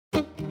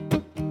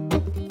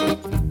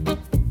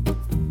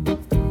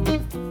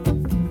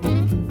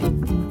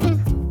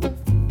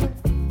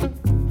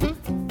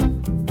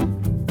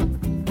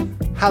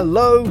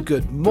Hello,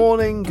 good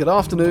morning, good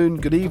afternoon,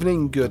 good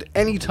evening, good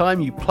anytime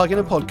you plug in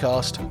a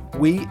podcast,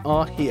 we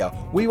are here.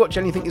 We Watch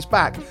Anything is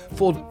back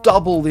for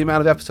double the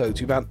amount of episodes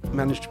you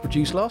managed to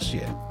produce last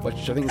year,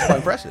 which I think is quite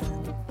impressive.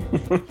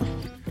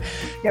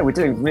 Yeah, we're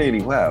doing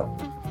really well.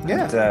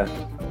 Yeah.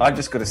 And I've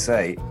just got to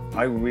say,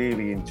 I'm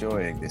really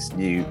enjoying this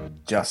new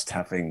just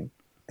having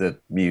the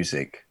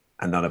music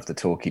and none of the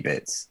talky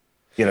bits.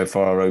 You know,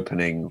 for our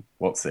opening,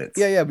 what's it?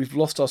 Yeah, we've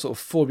lost our sort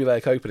of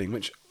formulaic opening,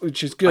 which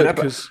is good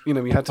because,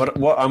 we had to...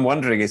 What I'm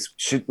wondering is,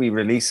 should we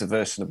release a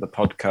version of the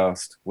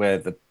podcast where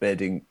the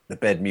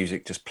bed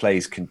music just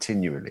plays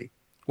continually?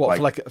 What,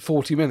 for like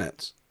 40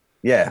 minutes?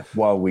 Yeah,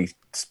 while we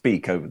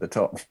speak over the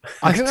top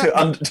I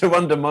think to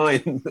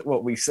undermine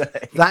what we say.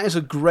 That is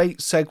a great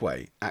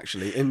segue,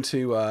 actually,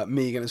 into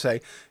me going to say,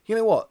 you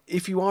know what,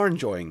 if you are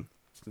enjoying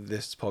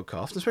this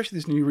podcast, especially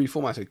this new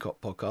reformatted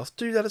podcast,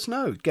 do let us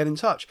know. Get in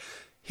touch.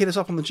 Hit us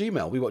up on the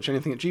Gmail,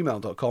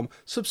 wewatchanything@gmail.com.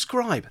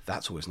 Subscribe,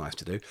 that's always nice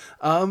to do.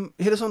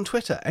 Hit us on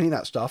Twitter, any of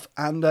that stuff,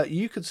 and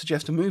you could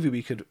suggest a movie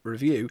we could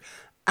review,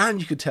 and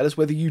you could tell us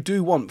whether you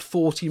do want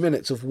 40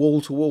 minutes of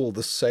wall-to-wall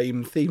the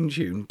same theme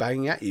tune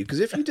banging at you,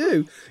 because if you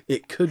do,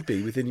 it could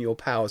be within your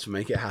power to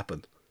make it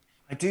happen.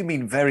 I do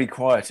mean very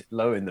quiet,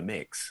 low in the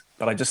mix,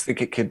 but I just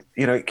think it could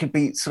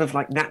be sort of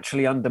like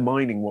naturally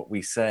undermining what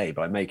we say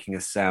by making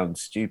us sound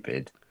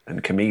stupid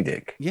and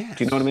comedic. Yes.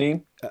 Do you know what I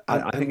mean?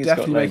 I think it's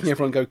definitely got making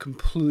everyone go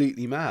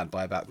completely mad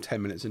by about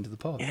 10 minutes into the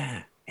pod.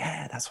 Yeah,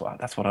 that's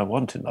what I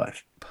want in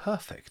life.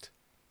 Perfect.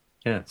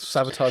 Yeah.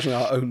 Sabotaging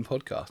our own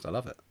podcast. I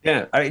love it.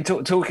 Yeah. I mean,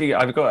 talking,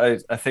 I've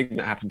got a thing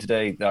that happened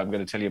today that I'm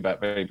going to tell you about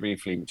very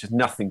briefly, which has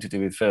nothing to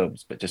do with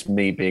films, but just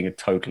me being a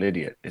total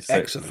idiot. It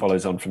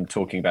follows on from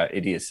talking about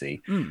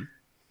idiocy.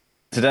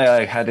 Today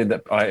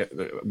I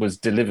was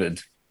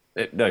delivered.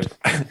 It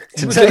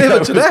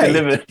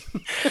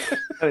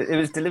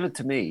was delivered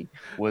to me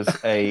was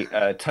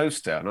a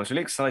toaster, and I was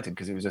really excited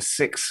because it was a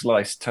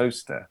 6-slice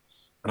toaster,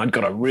 and I'd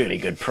got a really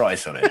good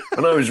price on it,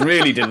 and I was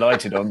really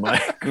delighted on my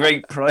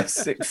great price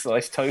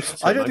 6-slice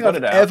toaster. I don't think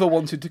I've ever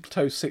wanted to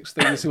toast 6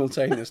 things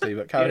simultaneously,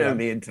 but carry on.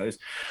 Me in toast.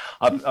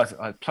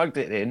 I plugged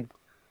it in.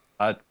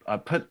 I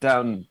put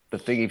down the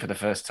thingy for the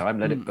first time,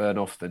 let it burn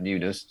off the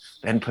newness,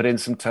 then put in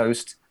some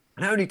toast,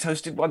 and I only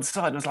toasted one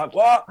side, and I was like,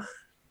 what?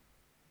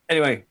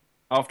 Anyway,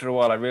 after a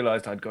while, I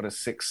realised I'd got a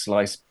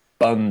 6-slice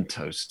bun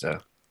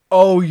toaster.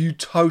 Oh, you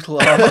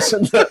total ass!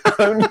 That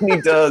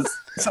only does.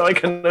 So I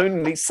can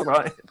only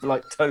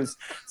toast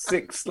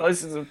 6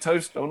 slices of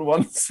toast on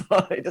one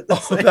side at the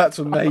same that's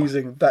time.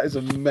 Amazing. That is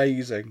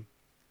amazing.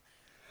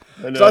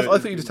 I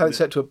thought you just had it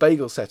set to a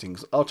bagel setting.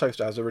 Our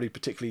toaster has a really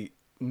particularly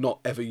not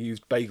ever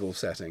used bagel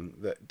setting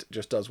that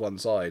just does one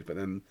side, but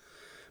then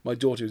my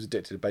daughter, who's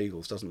addicted to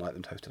bagels, doesn't like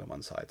them toasted on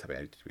one side.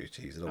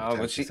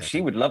 She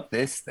would love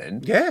this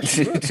then. Yeah,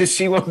 she would. Does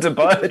she want to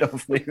buy it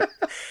off me?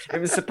 It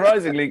was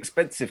surprisingly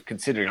expensive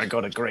considering I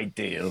got a great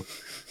deal.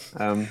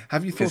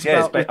 Have you thought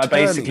about I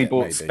basically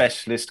bought maybe?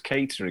 Specialist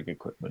catering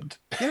equipment.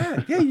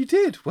 Yeah, you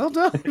did. Well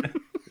done.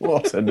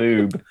 What a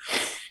noob.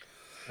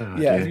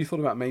 Have you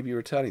thought about maybe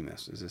returning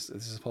this? Is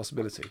this a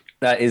possibility?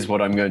 That is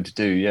what I'm going to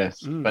do,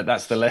 yes. But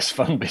that's the less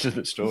fun bit of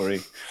the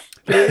story.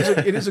 But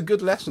it is a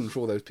good lesson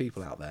for all those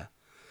people out there.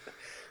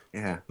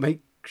 Yeah.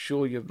 Make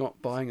sure you're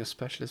not buying a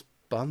Specialist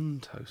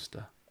bun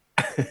toaster.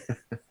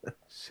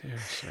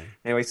 Seriously.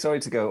 Anyway, sorry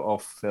to go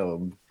off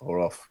film or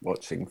off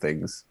watching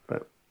things,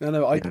 but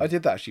no, I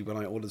did that actually when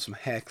I ordered some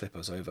hair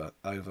clippers over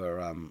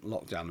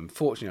lockdown.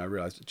 Unfortunately, I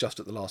realised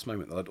just at the last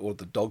moment that I'd ordered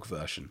the dog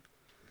version.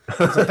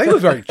 So they were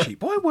very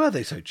cheap. Why were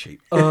they so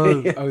cheap? Oh,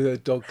 they're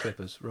dog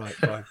clippers. Right,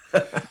 fine.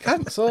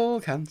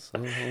 Cancel.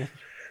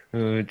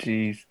 Oh,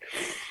 jeez.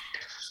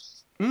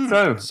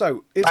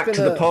 So it's back been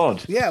to the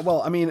pod. Yeah,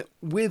 well, I mean,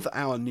 with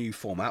our new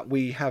format,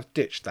 we have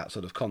ditched that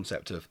sort of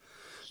concept of,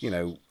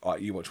 you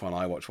watch one,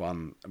 I watch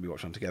one, and we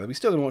watch one together. We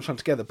still going to watch one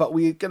together, but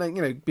we're going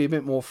to, be a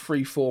bit more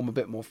free form, a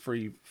bit more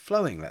free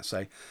flowing, let's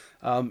say,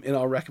 in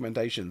our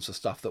recommendations for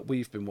stuff that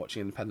we've been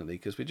watching independently,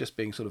 because we're just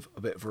being sort of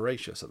a bit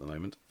voracious at the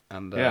moment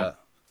and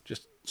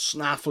just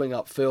snaffling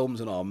up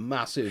films in our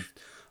massive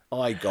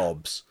eye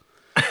gobs.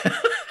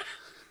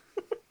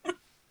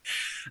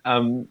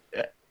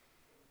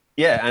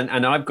 Yeah,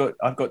 and I've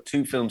got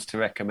 2 films to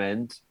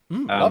recommend.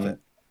 Love it.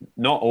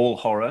 Not all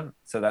horror,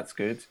 so that's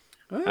good.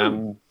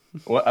 Oh.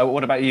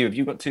 What about you? Have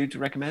you got 2 to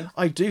recommend?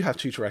 I do have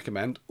 2 to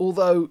recommend,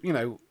 although,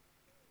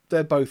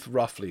 they're both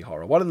roughly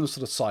horror. One of them is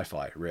sort of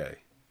sci-fi, really.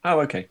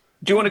 Oh, okay.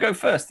 Do you want to go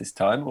first this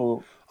time,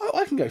 or? Oh,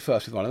 I can go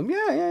first with one of them.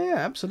 Yeah,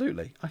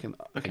 absolutely. I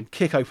can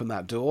kick open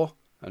that door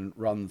and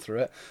run through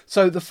it.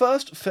 So the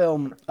first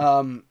film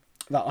that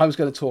I was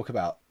going to talk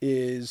about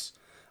is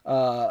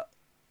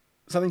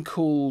something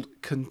called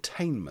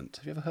Containment.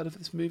 Have you ever heard of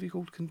this movie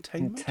called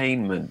Containment?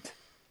 Containment.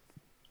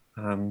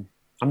 I'm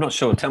not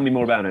sure. Tell me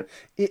more about it.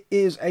 It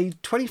is a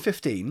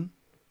 2015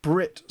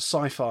 Brit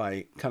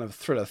sci-fi kind of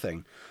thriller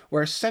thing,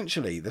 where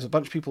essentially there's a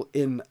bunch of people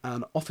in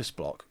an office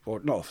block, or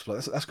not office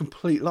block, that's a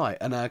complete lie,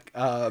 and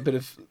a bit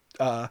of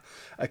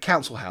a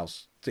council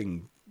house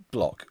thing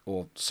block,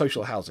 or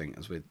social housing,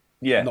 as we're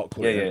Yeah. not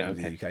call Yeah. it Yeah. in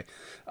the Okay.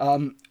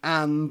 UK.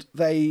 And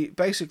they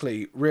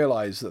basically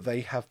realise that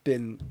they have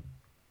been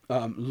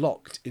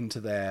locked into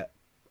their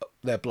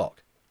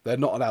block. They're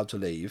not allowed to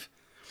leave,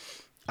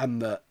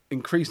 and that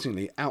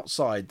increasingly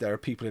outside there are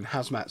people in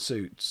hazmat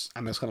suits,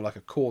 and there's kind of like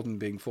a cordon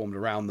being formed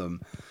around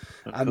them,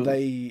 and Cool.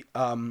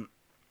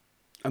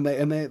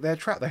 they're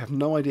trapped. They have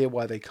no idea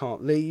why they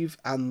can't leave,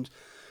 and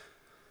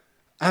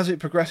as it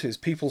progresses,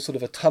 people sort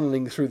of are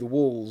tunneling through the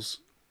walls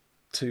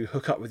to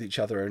hook up with each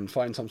other and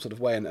find some sort of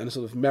way, and a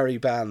sort of merry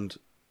band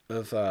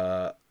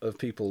of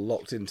people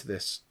locked into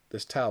this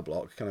tower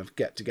block kind of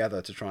get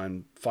together to try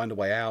and find a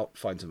way out,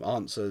 find some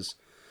answers,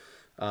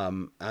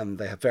 and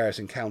they have various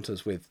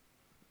encounters with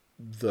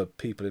the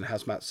people in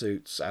hazmat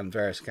suits and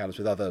various encounters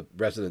with other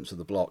residents of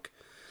the block,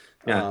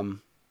 Yeah.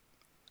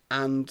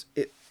 and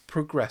it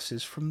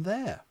progresses from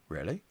there.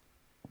 Really,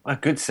 A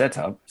good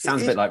setup.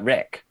 Sounds a bit like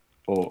Wreck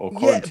or yeah,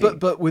 Quarantine.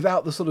 but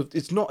without the sort of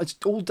it's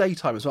all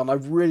daytime as well. And I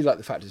really like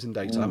the fact it's in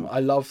daytime. I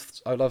love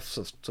sort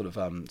of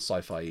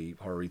sci-fi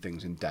horror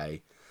things in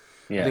day.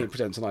 I Yeah. think it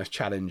presents a nice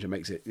challenge and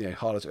makes it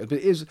harder to. But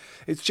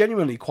it's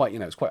genuinely quite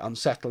it's quite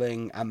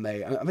unsettling, and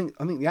I think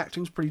the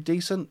acting's pretty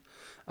decent.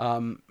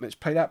 It's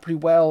played out pretty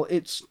well.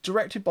 It's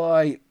directed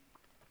by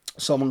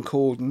someone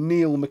called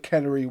Neil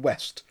McKenery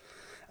West,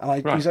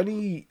 and Right. he's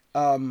only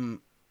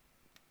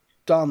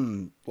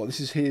done this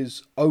is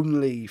his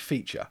only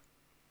feature.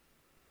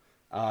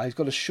 He's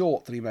got a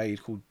short that he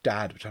made called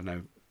Dad, which I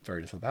know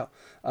very little about.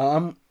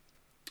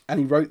 And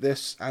he wrote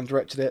this and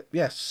directed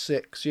it,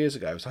 6 years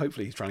ago. So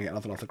hopefully he's trying to get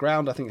another one off the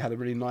ground. I think it had a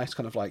really nice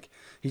kind of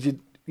he did,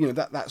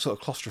 that sort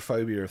of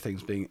claustrophobia of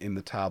things being in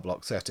the tower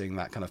block setting,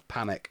 that kind of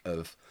panic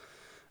of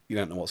you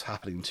don't know what's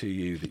happening to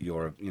you, that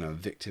you're a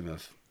victim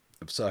of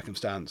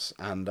circumstance.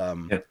 And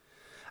Yeah.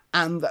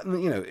 and that,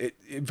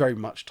 it very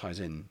much ties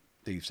in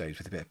these days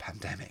with a bit of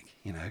pandemic,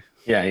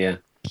 Yeah. Yeah.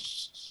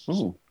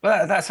 Ooh,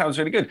 well, that sounds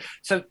really good.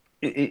 So,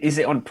 is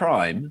it on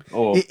Prime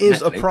or It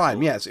is a Netflix Prime,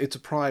 or- yes. It's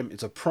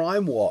a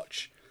Prime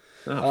watch.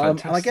 Oh, And I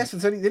fantastic. guess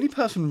the only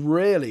person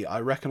really I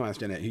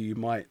recognised in it who you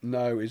might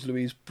know is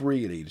Louise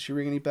Brealey. Does she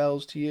ring any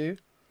bells to you?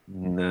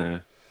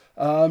 No.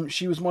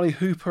 She was Molly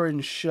Hooper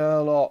in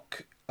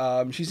Sherlock.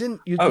 She's in.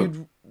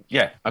 Oh,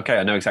 yeah. Okay,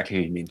 I know exactly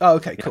who you mean. Oh,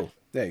 okay, cool.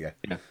 There you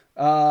Yeah.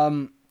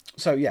 go.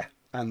 So yeah,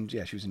 and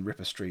yeah, she was in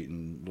Ripper Street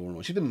and Law and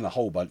Order. She's been in a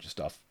whole bunch of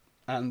stuff,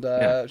 and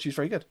Yeah. she's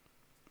very good.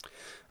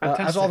 As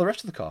Fantastic. are the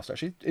rest of the cast,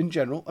 actually. In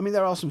general, I mean,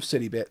 there are some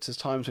silly bits. There's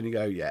times when you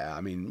go, yeah,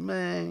 I mean,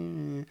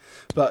 meh.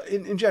 But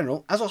in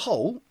general, as a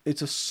whole,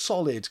 it's a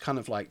solid kind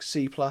of like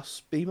C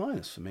plus, B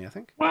minus for me, I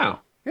think. Wow.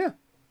 Yeah.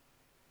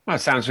 Well,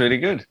 that sounds really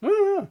good.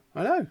 Yeah,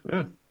 I know.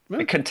 Yeah.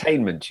 Yeah.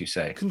 Containment, you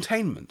say?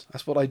 Containment.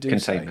 That's what I do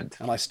Containment.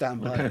 say. And I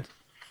stand by Okay. it.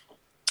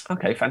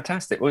 Okay,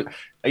 fantastic. Well,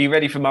 are you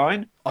ready for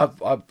mine?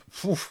 I've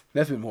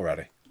never been more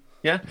ready.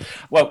 Yeah.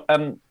 Well,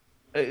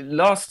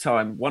 last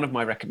time one of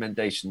my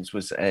recommendations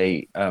was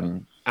a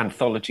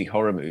anthology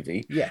horror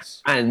movie.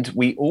 Yes. And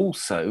we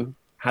also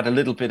had a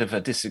little bit of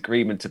a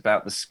disagreement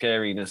about the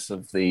scariness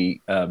of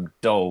the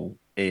doll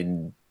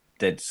in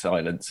Dead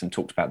Silence and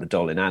talked about the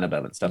doll in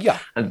Annabelle and stuff. Yeah.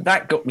 And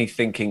that got me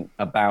thinking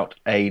about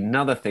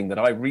another thing that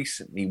I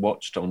recently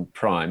watched on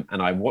Prime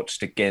and I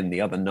watched again the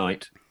other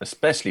night,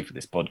 especially for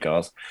this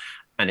podcast.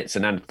 And it's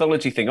an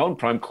anthology thing on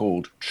Prime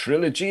called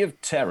Trilogy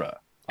of Terror.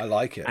 I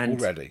like it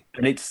already.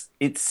 And it's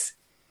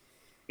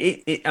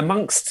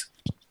amongst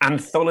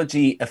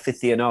anthology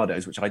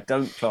aficionados, which I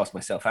don't class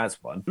myself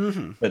as one,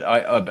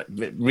 but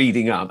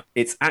reading up,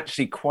 it's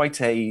actually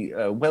quite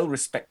a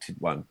well-respected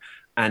one,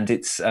 and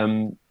it's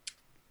and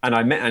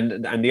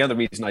the other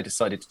reason I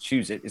decided to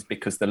choose it is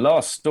because the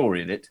last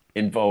story in it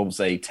involves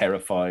a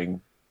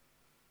terrifying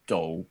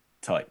doll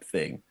type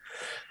thing.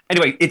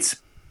 Anyway, it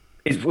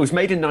was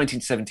made in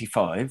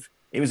 1975.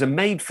 It was a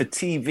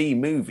made-for-TV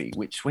movie,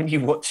 which, when you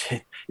watch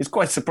it, is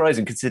quite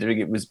surprising considering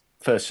it was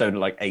first shown at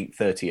like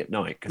 8:30 at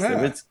night.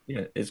 Because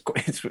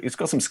it's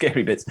got some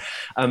scary bits.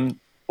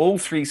 All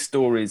three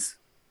stories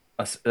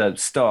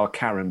star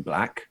Karen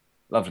Black,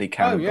 lovely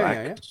Karen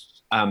Black,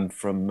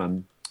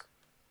 from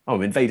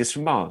Invaders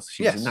from Mars.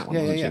 She was in that one,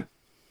 wasn't she?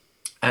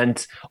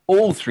 And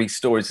all three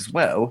stories as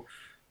well.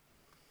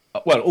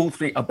 Well, all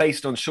three are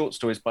based on short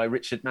stories by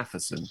Richard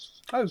Matheson.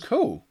 Oh,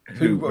 cool.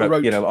 Who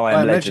wrote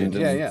I Am Legend.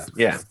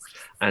 Yeah.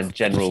 And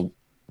General,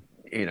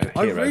 Hero.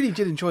 I really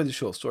did enjoy the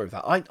short story of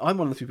that. I'm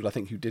one of the people I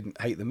think who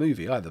didn't hate the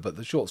movie either, but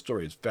the short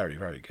story is very,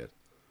 very good.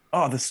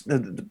 Oh,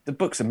 the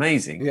book's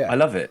amazing. Yeah. I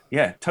love it.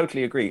 Yeah,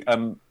 totally agree.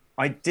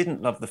 I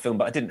didn't love the film,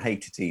 but I didn't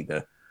hate it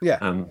either. Yeah.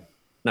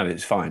 No,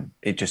 it's fine.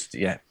 It just,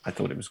 I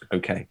thought it was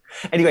okay.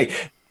 Anyway,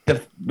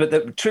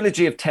 the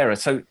Trilogy of Terror.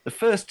 So the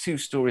first two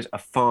stories are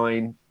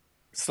fine,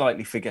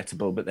 slightly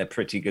forgettable, but they're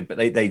pretty good. But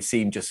they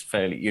seem just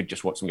fairly, you'd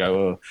just watch them go,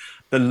 oh.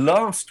 The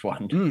last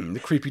one The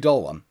creepy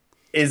doll one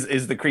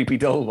is the creepy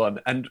doll one.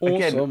 And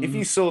again, Awesome. if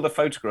you saw the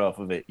photograph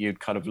of it, you'd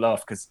kind of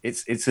laugh because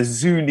it's a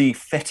Zuni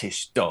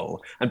fetish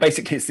doll. And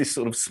basically it's this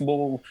sort of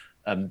small,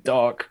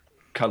 dark,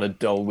 coloured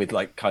doll with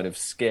like kind of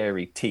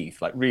scary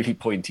teeth, like really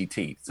pointy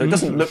teeth. So it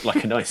doesn't look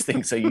like a nice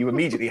thing. So you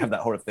immediately have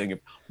that horror thing of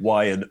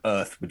why on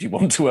earth would you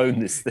want to own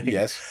this thing?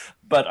 Yes.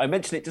 But I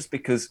mention it just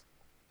because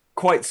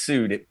quite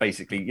soon it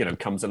basically,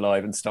 comes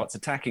alive and starts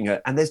attacking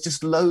her. And there's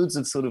just loads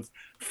of sort of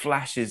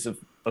flashes of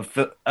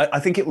I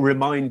think it will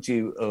remind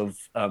you of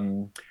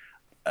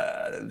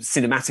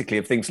cinematically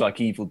of things like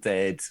Evil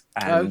Dead.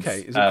 And,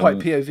 okay, is it quite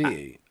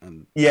POV?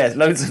 Yeah,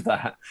 loads of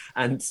that,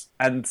 and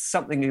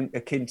something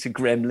akin to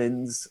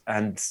Gremlins,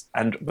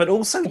 and but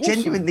also awesome.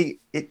 Genuinely,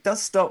 it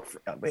does stop.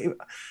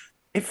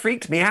 It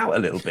freaked me out a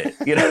little bit,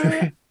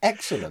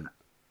 Excellent.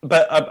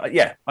 But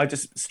yeah, I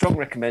just strong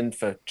recommend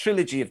for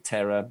Trilogy of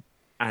Terror,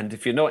 and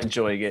if you're not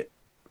enjoying it,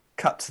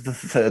 cut to the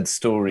third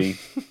story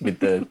with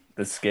the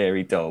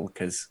scary doll,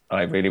 because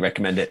I really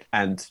recommend it.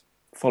 And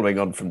following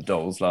on from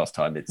Dolls last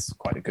time, it's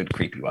quite a good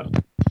creepy one.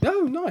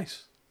 Oh,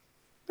 nice.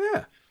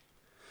 Yeah.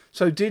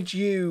 So did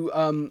you,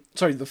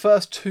 sorry, the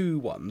first two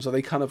ones, are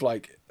they kind of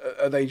like,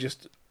 are they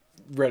just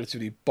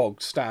relatively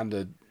bog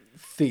standard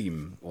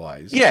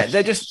theme-wise? Yeah,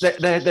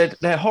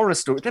 they're horror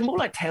stories. They're more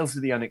like Tales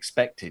of the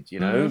Unexpected,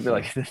 mm-hmm.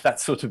 Like that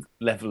sort of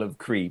level of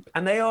creep.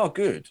 And they are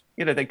good.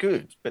 They're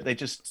good, but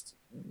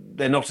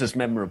they're not as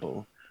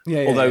memorable.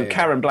 Yeah, although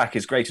Karen Black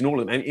is great in all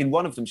of them. And in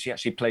one of them, she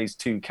actually plays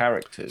two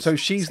characters. So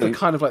she's the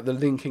kind of like the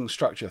linking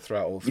structure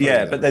throughout all three.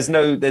 Yeah, but there's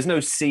no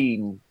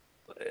scene,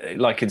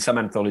 like in some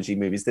anthology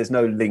movies, there's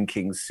no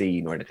linking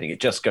scene or anything. It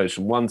just goes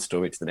from one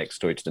story to the next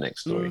story to the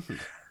next story. Mm-hmm.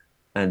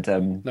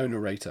 And no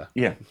narrator.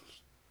 Yeah.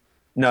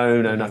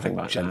 No, nothing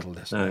like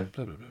gentleness. That. No.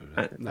 Blah, blah, blah,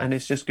 blah. No. And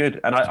it's just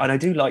good. And I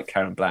do like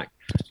Karen Black.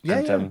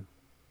 Yeah,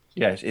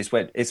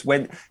 it's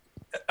when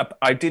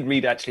I did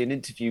read actually an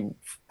interview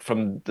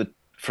from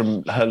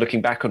her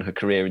looking back on her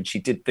career, and she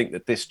did think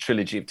that this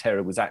Trilogy of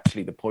Terror was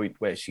actually the point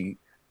where she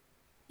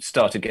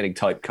started getting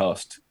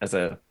typecast as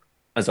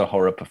a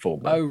horror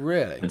performer. Oh,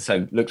 really? And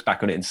so looks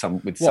back on it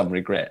some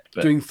regret.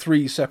 But... doing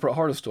 3 separate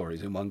horror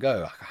stories in one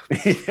go.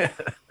 Yeah.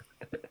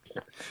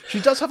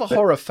 She does have a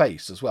horror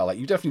face as well. Like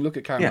you definitely look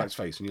at Karen Black's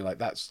face and you're like,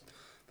 that's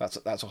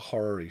a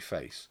horror-y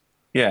face.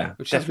 Yeah,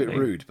 which sounds a bit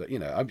rude, but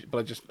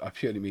I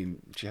purely mean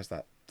she has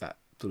that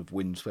sort of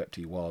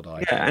windswept-y, wild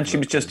eye. Yeah, and she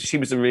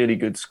was a really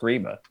good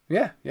screamer.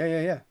 Yeah.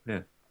 Yeah,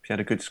 she had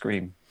a good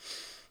scream.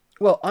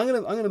 Well, I'm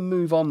gonna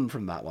move on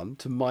from that one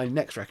to my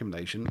next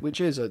recommendation,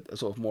 which is a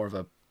sort of more of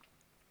a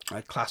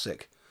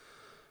classic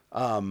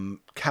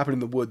cabin in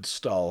the woods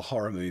style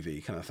horror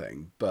movie kind of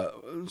thing, but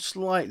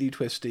slightly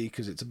twisty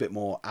because it's a bit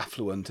more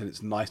affluent and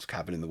it's nice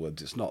cabin in the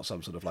woods. It's not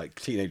some sort of like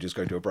teenagers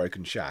going to a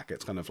broken shack.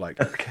 It's kind of like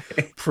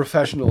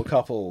professional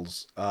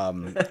couples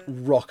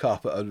rock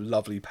up at a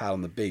lovely pal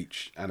on the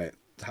beach, and it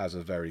has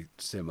a very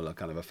similar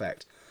kind of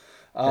effect.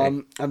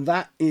 And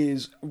that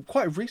is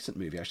quite a recent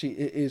movie, actually.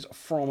 It is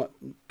from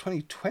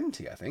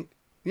 2020, I think.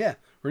 Yeah,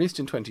 released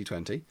in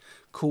 2020,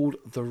 called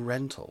The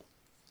Rental.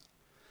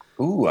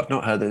 Ooh, I've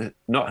not heard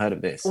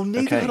of this. Well,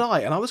 neither had I,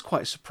 and I was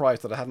quite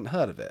surprised that I hadn't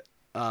heard of it,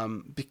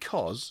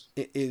 because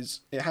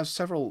it has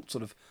several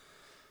sort of.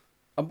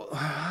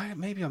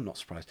 Maybe I'm not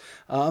surprised.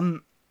 I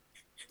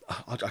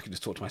can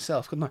just talk to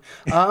myself, couldn't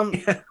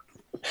I?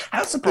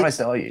 How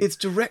surprised are you? It's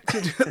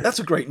directed. That's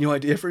a great new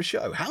idea for a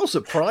show. How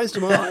surprised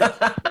am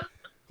I?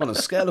 On a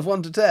scale of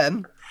 1 to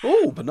 10,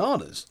 oh,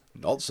 bananas.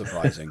 Not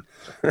surprising.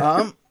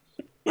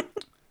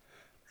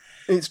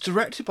 It's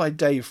directed by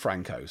Dave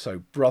Franco,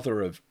 so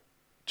brother of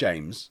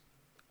James.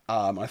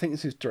 I think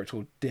it's his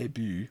directorial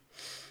debut.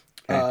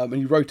 And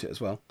he wrote it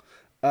as well.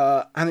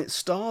 And it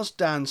stars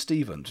Dan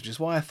Stevens, which is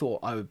why I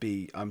thought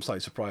I'm slightly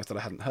surprised that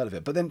I hadn't heard of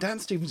it. But then Dan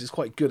Stevens is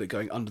quite good at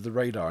going under the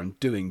radar and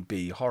doing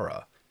B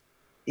horror.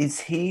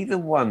 Is he the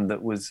one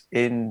that was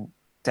in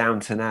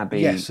Downton Abbey?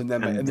 Yes, and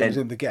then he was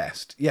in The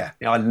Guest. Yeah.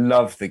 I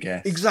love The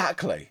Guest.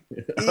 Exactly.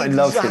 I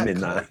love him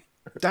in that.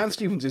 Dan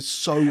Stevens is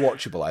so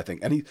watchable, I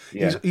think, and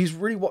he's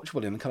really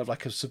watchable in kind of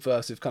like a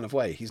subversive kind of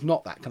way. He's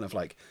not that kind of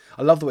like.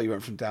 I love the way he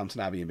went from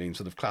Downton Abbey and being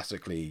sort of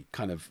classically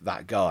kind of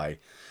that guy,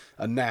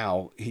 and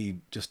now he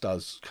just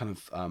does kind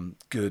of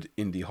good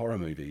indie horror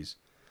movies.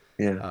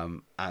 Yeah.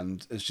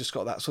 And has just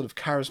got that sort of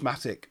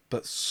charismatic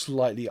but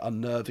slightly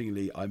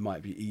unnervingly I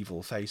might be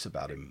evil face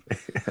about him,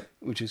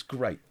 which is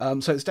great.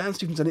 So it's Dan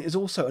Stevens, and it is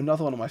also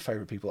another one of my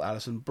favourite people,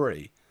 Alison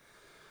Brie.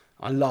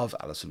 I love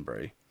Alison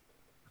Brie.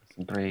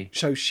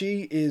 So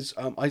she is,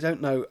 I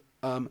don't know,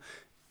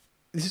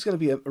 this is going to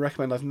be a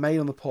recommend I've made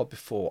on the pod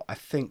before, I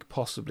think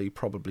possibly,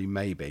 probably,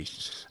 maybe,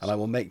 and I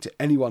will make to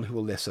anyone who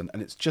will listen,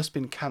 and it's just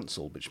been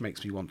cancelled, which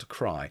makes me want to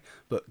cry,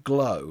 but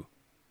Glow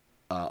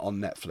on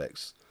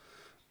Netflix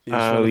is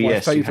one of my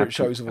favourite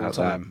shows of all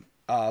time,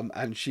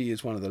 and she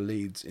is one of the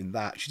leads in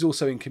that. She's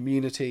also in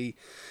Community,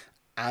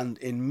 and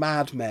in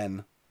Mad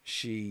Men,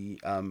 she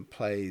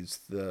plays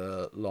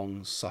the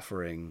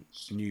long-suffering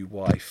new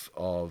wife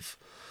of...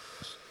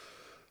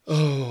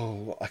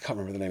 Oh, I can't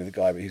remember the name of the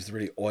guy, but he's the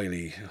really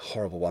oily,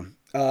 horrible one.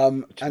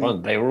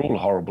 They were all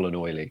horrible and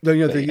oily.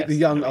 No, the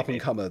young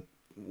up-and-comer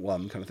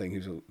one kind of thing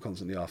who's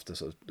constantly after,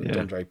 sort of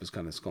Don Draper's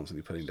kind of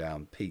constantly putting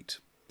down Pete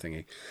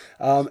thingy.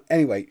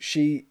 Anyway,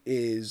 she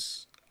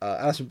is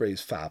Alison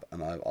Brie's fab,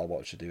 and I'll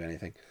watch her do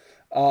anything.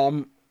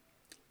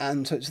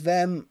 And so it's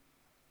them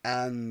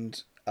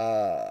and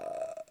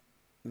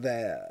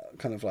they're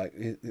kind of like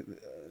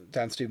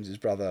Dan Stevens'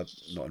 brother,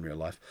 not in real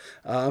life,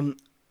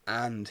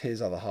 and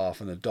his other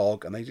half and a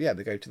dog, and they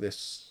go to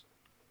this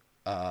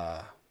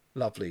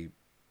lovely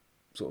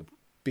sort of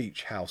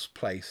beach house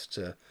place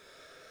to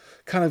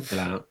kind of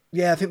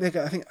I think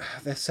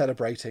they're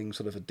celebrating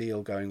sort of a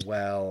deal going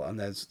well, and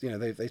there's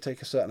they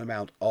take a certain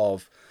amount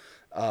of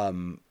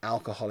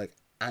alcoholic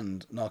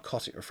and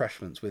narcotic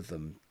refreshments with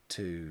them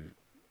to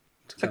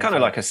so kind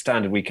of like a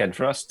standard weekend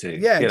for us too.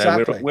 Yeah,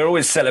 exactly. We're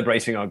always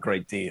celebrating our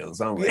great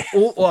deals, aren't we? Yeah,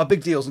 all our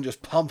big deals and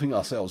just pumping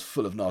ourselves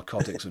full of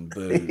narcotics and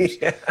booze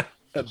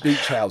at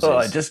beach houses. Oh,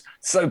 I'm just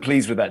so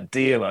pleased with that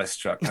deal I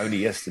struck only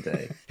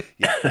yesterday.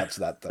 Yeah, that's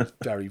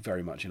very,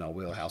 very much in our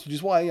wheelhouse, which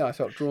is why I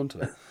felt drawn to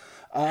it.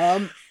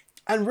 And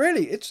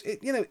really, it's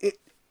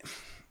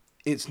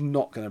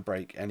not going to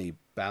break any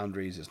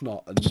boundaries. It's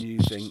not a new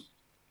thing,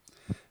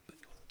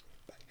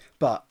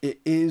 but it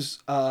is.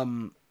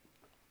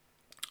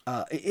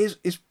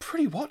 It's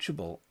pretty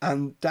watchable,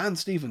 and Dan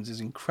Stevens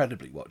is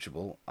incredibly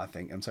watchable, I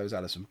think, and so is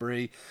Alison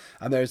Brie.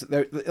 And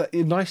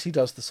it nicely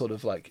does the sort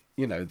of like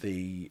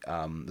the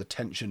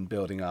tension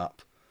building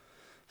up,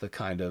 the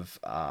kind of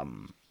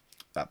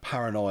that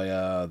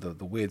paranoia,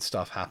 the weird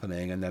stuff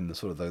happening, and then the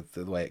sort of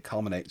the way it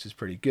culminates is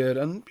pretty good.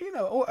 And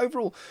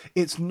overall,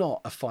 it's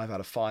not a 5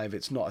 out of 5.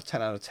 It's not a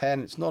 10 out of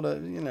 10. It's not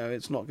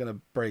it's not going to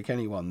break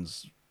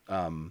anyone's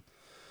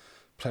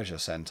pleasure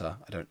center.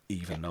 I don't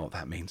even know what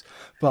that means,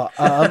 but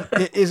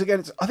it is,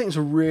 again, I think it's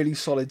a really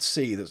solid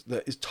C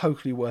that is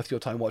totally worth your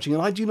time watching.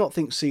 And I do not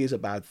think C is a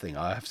bad thing.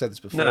 I have said this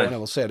before, and I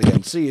will say it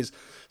again. C is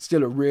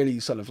still a really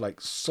sort of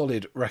like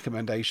solid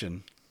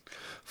recommendation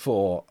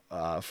for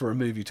a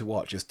movie to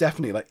watch. It's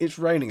definitely like, it's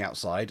raining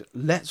outside,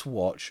 let's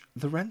watch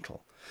The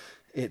Rental.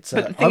 It's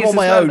I'm on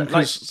my own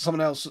because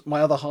someone else,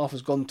 my other half,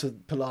 has gone to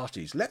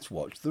Pilates. Let's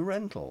watch The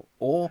Rental,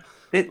 or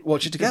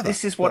watch it together.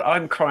 This is what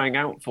I'm crying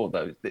out for,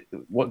 though.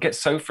 What gets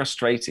so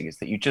frustrating is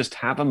that you just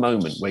have a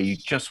moment where you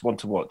just want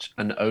to watch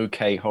an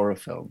okay horror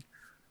film.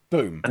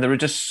 Boom. And there are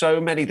just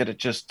so many that are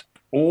just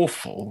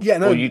awful. Yeah,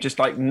 no. Or you just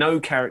like no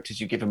characters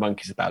you give a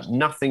monkeys about.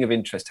 Nothing of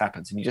interest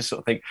happens. And you just sort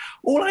of think,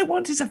 all I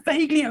want is a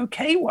vaguely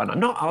okay one. I'm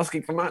not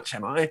asking for much,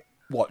 am I?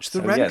 Watch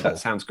The Rental. Yeah, that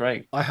sounds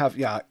great. I have,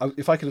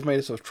 if I could have made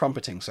a sort of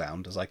trumpeting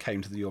sound as I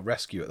came to your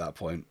rescue at that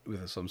point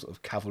with some sort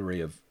of cavalry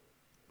of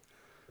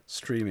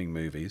streaming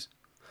movies,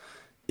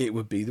 it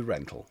would be The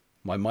Rental.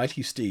 My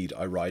mighty steed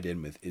I ride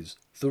in with is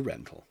The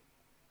Rental.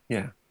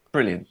 Yeah,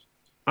 brilliant.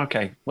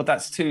 Okay, well,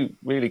 that's 2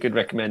 really good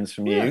recommends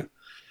from you.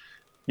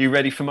 You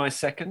ready for my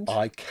second?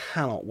 I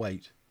cannot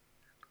wait.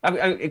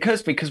 It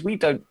occurs to me because we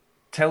don't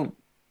tell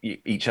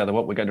each other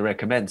what we're going to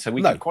recommend, so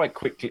we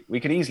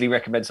could easily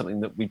recommend something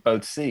that we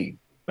both see,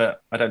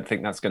 but I don't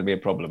think that's going to be a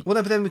problem. Well,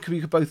 no, but then we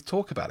could both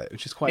talk about it,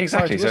 which is quite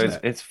exactly. exciting, So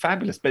it's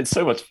fabulous, but it's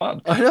so much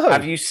fun. I know.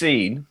 Have you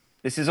seen?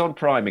 This is on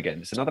Prime again.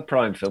 It's another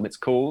Prime film. It's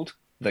called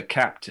The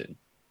Captain.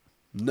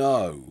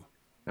 No.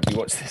 Have you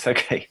watched this?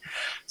 Okay,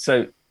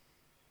 so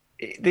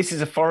this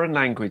is a foreign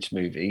language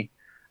movie,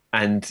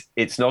 and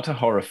it's not a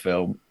horror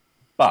film,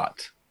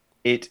 but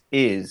it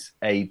is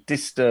a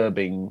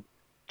disturbing,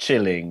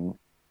 chilling,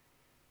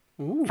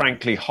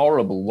 frankly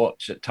horrible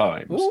watch at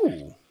times.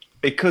 Ooh.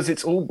 Because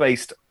it's all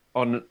based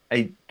on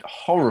a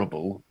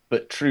horrible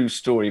but true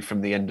story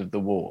from the end of the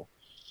war.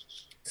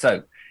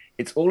 So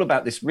it's all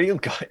about this real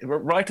guy.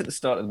 Right at the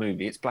start of the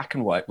movie, it's black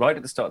and white. Right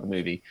at the start of the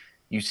movie,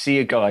 you see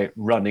a guy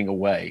running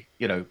away,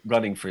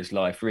 running for his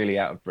life, really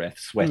out of breath,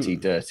 sweaty,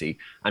 dirty.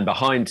 And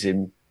behind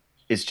him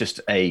is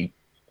just a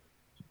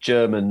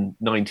German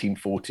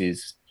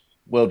 1940s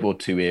World War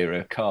II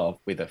era car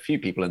with a few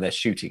people, and they're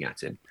shooting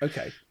at him.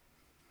 Okay.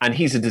 And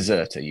he's a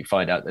deserter, you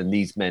find out, and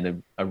these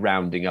men are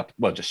rounding up,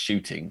 well, just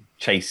shooting,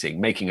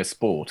 chasing, making a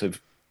sport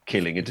of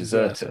killing a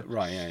deserter.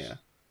 Right, yeah.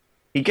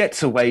 He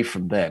gets away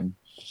from them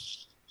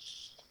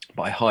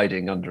by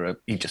hiding under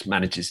he just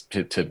manages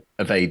to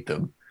evade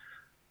them.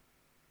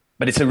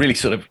 But it's a really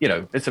sort of,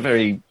 it's a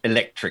very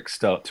electric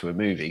start to a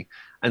movie.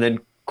 And then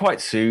quite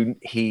soon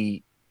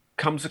he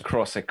comes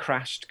across a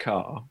crashed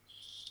car,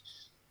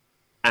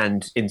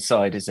 and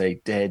inside is a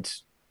dead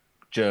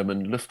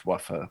German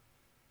Luftwaffe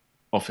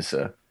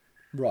officer.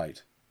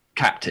 Right.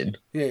 Captain.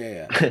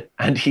 Yeah.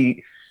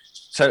 And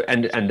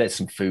and there's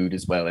some food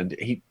as well. And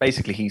he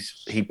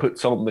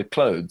puts on the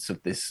clothes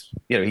of this,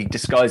 he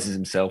disguises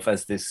himself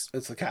as this.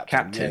 It's the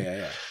captain.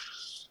 Yeah.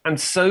 And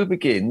so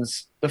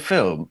begins the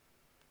film.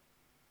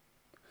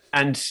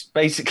 And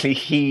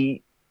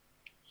basically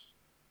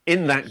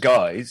in that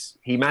guise,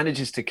 he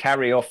manages to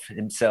carry off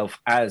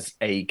himself as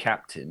a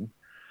captain.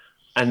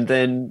 And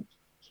then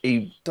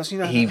does he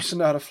know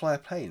how to fly a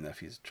plane if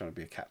he's trying to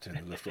be a captain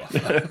in the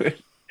Luftwaffe?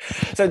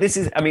 So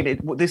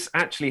this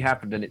actually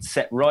happened, and it's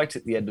set right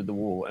at the end of the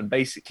war. And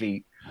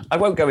basically, I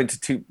won't go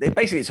into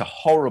basically, it's a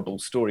horrible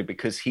story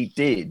because he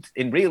did,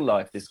 in real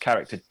life, this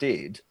character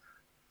did,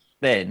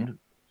 then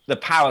the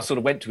power sort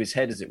of went to his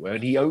head, as it were,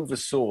 and he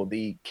oversaw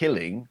the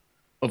killing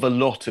of a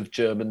lot of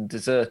German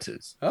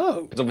deserters.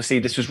 Oh, Because obviously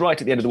this was right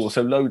at the end of the war,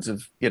 so loads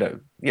of there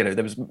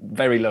was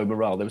very low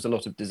morale. There was a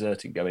lot of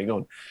deserting going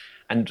on,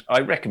 and I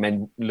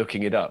recommend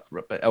looking it up.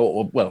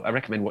 Well, I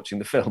recommend watching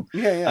the film.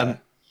 yeah.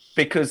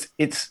 Because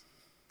it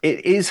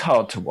is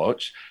hard to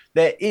watch.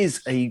 There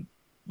is the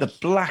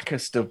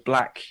blackest of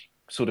black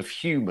sort of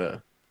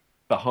humor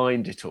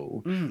behind it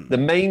all. The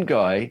main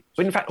guy,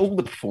 well, in fact, all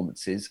the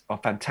performances are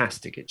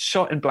fantastic. It's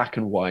shot in black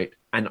and white,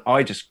 and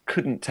I just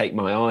couldn't take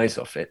my eyes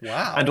off it.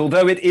 Wow. And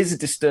although it is a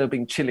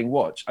disturbing, chilling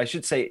watch, I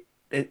should say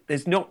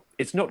it's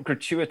not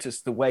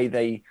gratuitous the way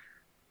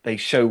they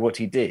show what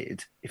he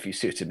did, if you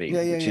see what I mean.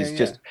 Which is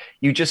just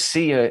you just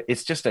see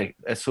it's just a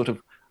sort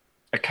of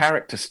a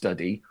character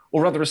study,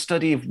 or rather a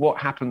study of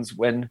what happens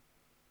when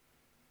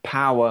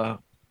power,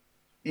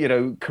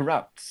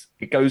 corrupts.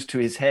 It goes to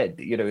his head,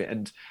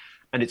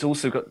 and it's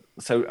also got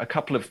a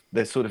couple of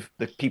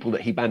the people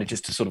that he manages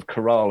to sort of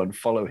corral and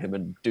follow him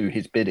and do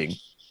his bidding.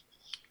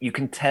 You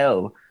can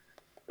tell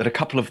that a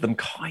couple of them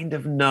kind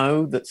of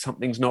know that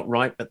something's not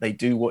right, but they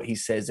do what he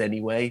says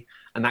anyway,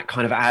 and that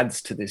kind of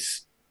adds to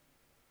this.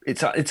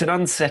 It's an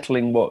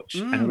unsettling watch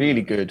and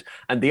really good.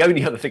 And the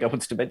only other thing I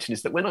wanted to mention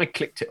is that when I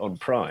clicked it on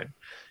Prime,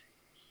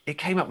 it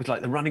came up with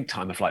like the running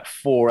time of like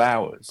 4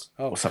 hours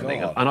or something.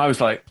 God. And I was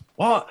like,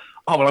 what?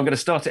 Oh, well, I'm going to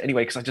start it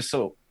anyway because I just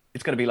saw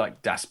it's going to be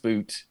like Das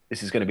Boot.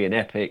 This is going to be an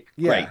epic.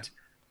 Yeah. Great.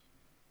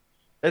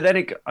 And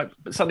then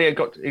suddenly it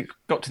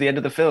got to the end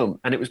of the film,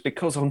 and it was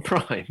because on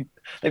Prime,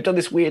 they've done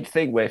this weird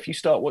thing where if you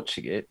start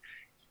watching it,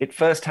 it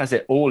first has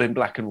it all in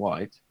black and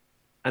white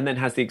and then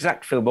has the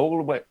exact film all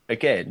the way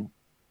again,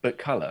 but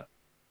colour.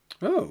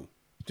 Oh,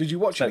 did you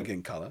watch it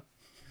in colour?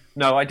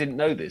 No, I didn't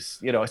know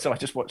this. So I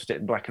just watched it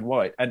in black and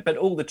white. But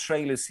all the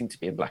trailers seem to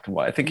be in black and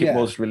white. I think it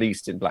was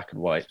released in black and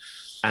white,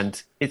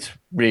 and it's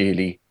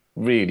really,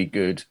 really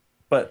good,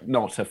 but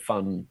not a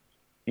fun,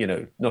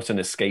 not an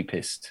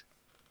escapist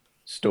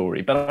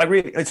story. But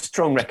I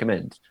strong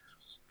recommend.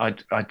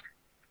 I'd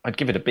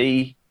give it a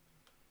B.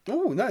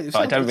 Oh no,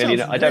 I don't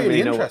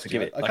really know what to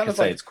give it. Like I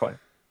say, it's quite.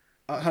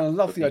 I kind of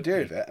love the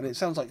idea of it, and it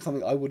sounds like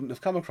something I wouldn't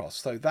have come across.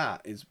 So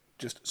that is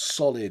just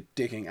solid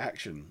digging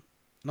action.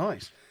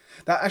 Nice.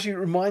 That actually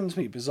reminds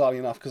me, bizarrely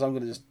enough, because I'm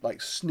going to just like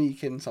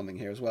sneak in something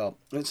here as well.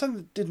 And it's something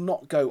that did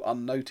not go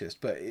unnoticed,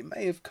 but it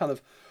may have kind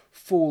of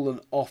fallen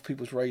off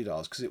people's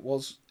radars because it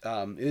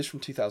is from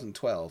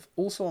 2012,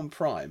 also on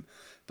Prime,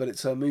 but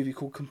it's a movie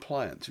called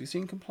Compliance. Have you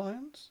seen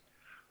Compliance?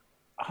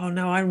 Oh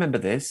no, I remember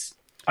this.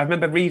 I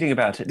remember reading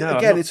about it. No,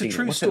 again, it's a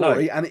true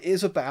story, and it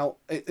is about.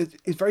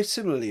 It's very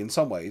similarly in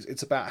some ways.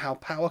 It's about how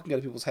power can get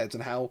to people's heads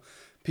and how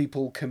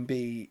people can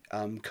be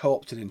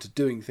co-opted into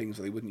doing things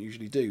that they wouldn't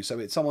usually do. So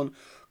it's someone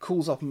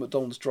calls up a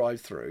McDonald's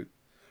drive-through,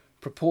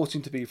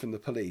 purporting to be from the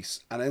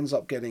police, and ends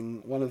up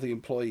getting one of the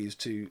employees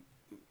to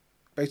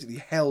basically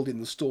held in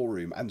the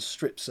storeroom and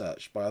strip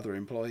searched by other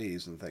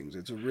employees and things.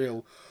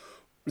 Very,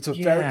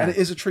 and it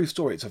is a true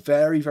story. It's a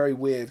very, very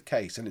weird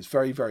case, and it's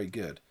very, very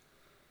good.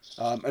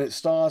 And it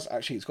stars,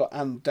 actually, it's got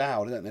Anne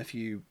Dowd. I don't know if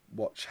you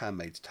watch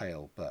Handmaid's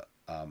Tale, but...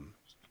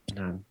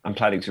 no, I'm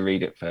planning to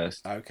read it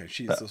first. Okay,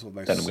 she's the sort of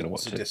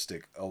most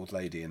sadistic old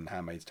lady in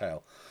Handmaid's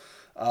Tale.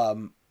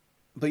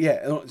 But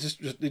yeah, it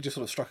just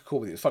sort of struck a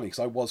chord with it. It's funny because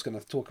I was going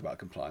to talk about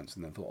Compliance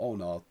and then thought, oh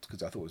no,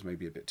 because I thought it was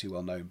maybe a bit too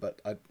well known.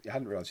 But I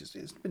hadn't realised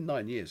it's been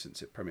 9 years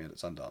since it premiered at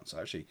Sundance. So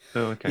actually,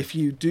 if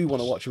you do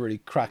want to watch a really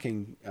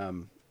cracking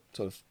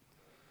sort of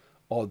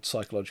odd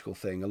psychological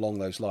thing along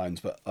those lines,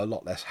 but a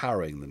lot less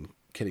harrowing than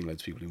killing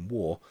loads of people in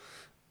war,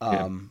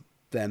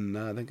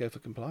 then go for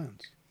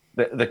Compliance.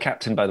 The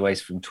captain, by the way,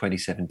 is from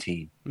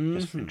 2017.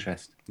 Just for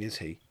interest. Is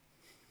he?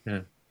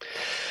 Yeah.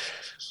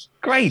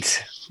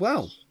 Great.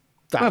 Well,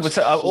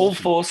 so all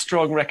 4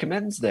 strong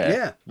recommends there.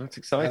 Yeah. That's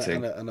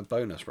exciting. And a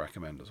bonus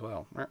recommend as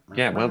well.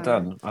 Yeah, well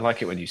done. I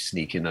like it when you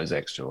sneak in those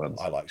extra ones.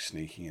 I like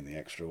sneaking in the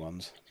extra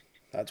ones.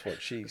 That's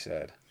what she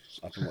said.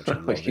 I've been watching a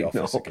lot of The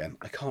Office again.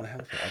 I can't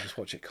help it. I just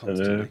watch it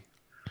constantly.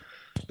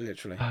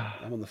 Literally.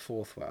 I'm on the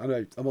 4th one. I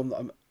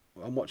know.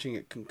 I'm watching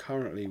it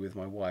concurrently with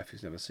my wife,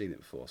 who's never seen it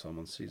before. So I'm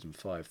on season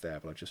 5 there,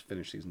 but I've just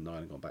finished season 9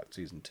 and gone back to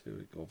season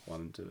 2 or 1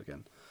 and 2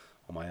 again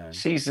on my own.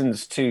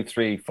 Seasons 2,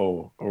 3,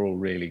 4 are all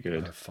really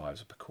good.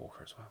 5's a bit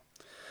corker as well,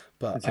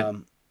 but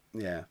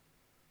yeah,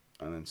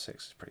 and then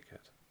 6 is pretty good.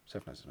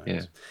 7 is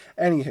nice.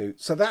 Yeah. Anywho,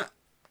 so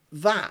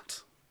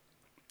that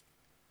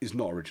is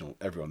not original.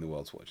 Everyone in the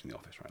world's watching The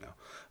Office right now.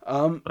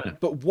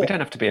 But we don't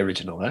have to be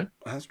original, though.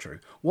 That's true.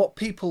 What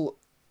people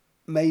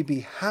maybe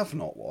have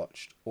not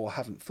watched or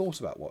haven't thought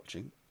about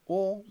watching,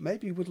 or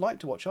maybe would like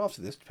to watch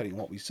after this, depending on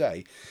what we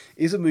say,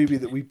 is a movie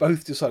that we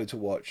both decided to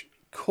watch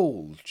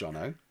called,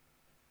 Jono,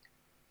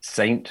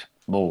 Saint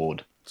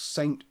Maud.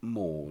 Saint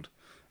Maud.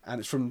 And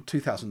it's from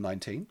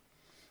 2019.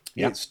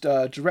 Yeah. It's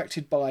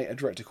directed by a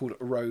director called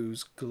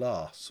Rose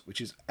Glass,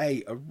 which is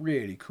a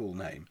really cool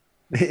name.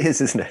 It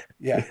is, isn't it?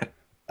 Yeah.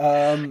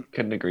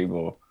 Couldn't agree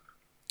more.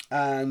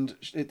 And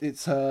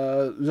it's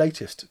her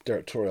latest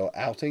directorial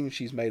outing.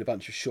 She's made a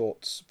bunch of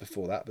shorts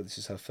before that, but this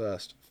is her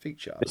first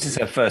feature. This is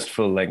her first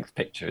full-length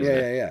picture, isn't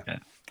it?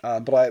 Yeah.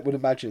 But I would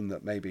imagine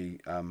that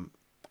maybe...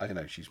 I don't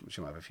know. She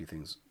might have a few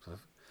things sort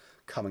of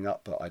coming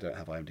up, but I don't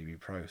have IMDb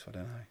Pro, so I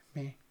don't know.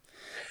 Me.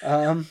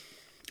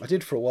 I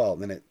did for a while,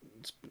 and then it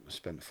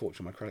spent a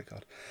fortune on my credit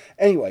card.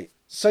 Anyway,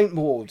 Saint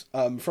Maud,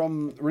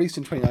 from released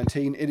in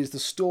 2019. It is the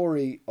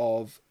story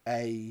of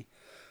a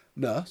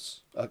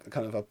nurse, a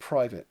kind of a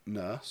private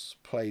nurse,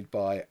 played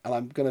by, and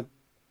I'm going to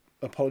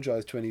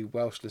apologise to any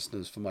Welsh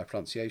listeners for my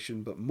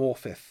pronunciation, but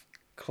Morpeth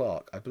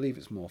Clark. I believe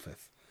it's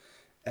Morpeth.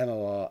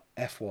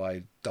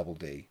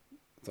 Morfydd.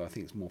 So I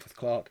think it's Morpeth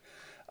Clark.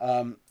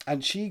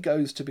 And she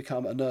goes to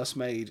become a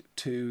nursemaid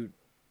to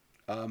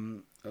a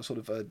sort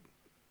of a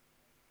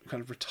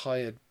kind of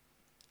retired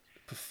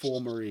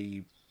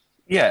performery.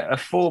 Yeah, a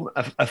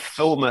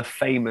former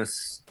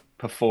famous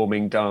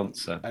performing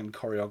dancer And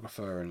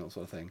choreographer and that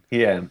sort of thing.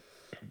 Yeah.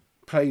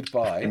 Played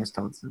by Famous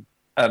dancer.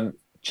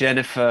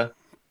 Jennifer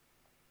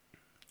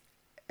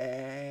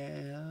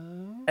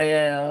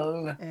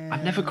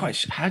I'm never quite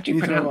sure. How do you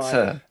pronounce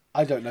her?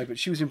 I don't know, but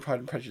she was in Pride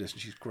and Prejudice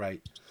and she's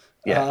great.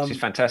 Yeah, she's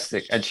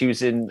fantastic. And she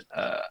was in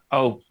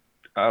come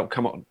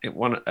on, it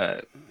won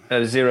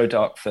Zero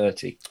Dark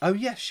 30. Oh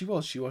yes, she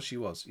was.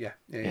 Yeah.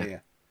 I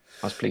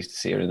was pleased to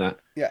see her in that.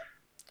 Yeah.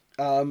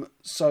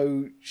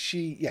 So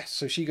she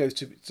goes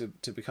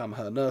to become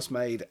her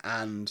nursemaid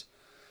and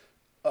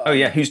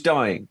who's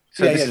dying.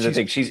 So this is the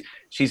thing.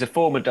 She's a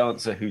former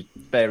dancer who's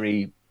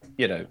very,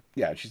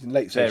 she's in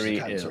late stages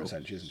of cancer,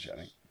 essentially, isn't she? I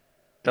think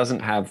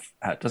doesn't have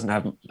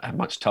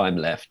much time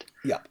left.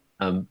 Yeah.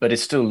 But it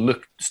still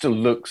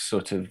looks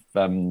sort of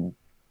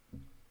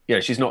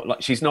it's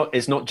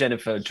not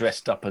Jennifer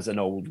dressed up as an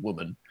old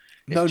woman.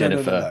 It's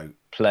Jennifer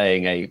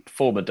playing a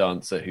former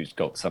dancer who's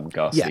got some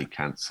ghastly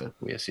cancer,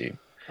 we assume.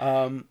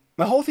 The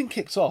whole thing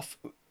kicks off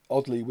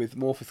oddly with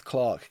Morpeth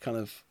Clark kind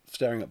of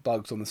staring at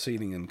bugs on the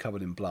ceiling and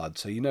covered in blood.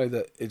 So you know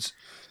that it's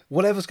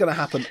whatever's going to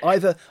happen.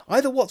 Either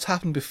what's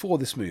happened before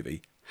this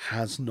movie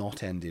has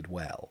not ended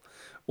well,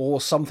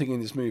 or something in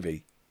this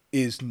movie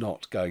is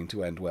not going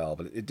to end well.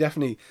 But it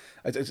definitely,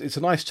 it's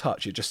a nice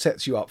touch. It just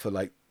sets you up for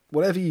like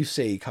whatever you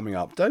see coming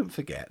up. Don't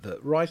forget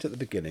that right at the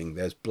beginning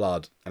there's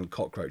blood and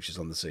cockroaches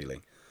on the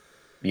ceiling.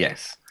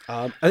 Yes.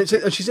 And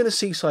she's in a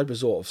seaside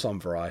resort of some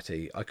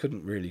variety. I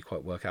couldn't really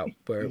quite work out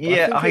where.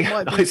 Yeah,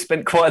 I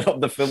spent quite a lot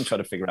of the film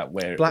trying to figure out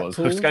where Blackpool, it was.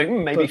 I was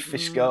going maybe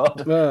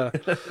Fishguard.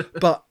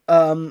 But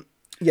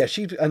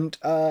she and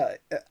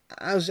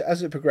as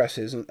it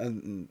progresses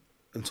and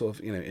sort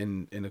of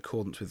in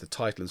accordance with the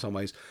title in some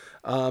ways,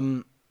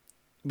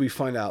 we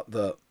find out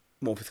that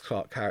Morpeth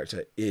Clark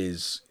character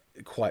is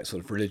quite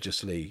sort of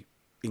religiously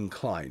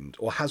inclined,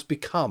 or has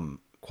become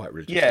quite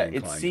religiously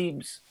inclined. It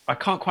seems. I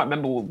can't quite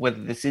remember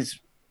whether this is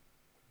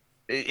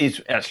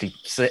actually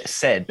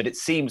said, but it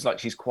seems like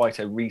she's quite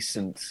a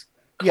recent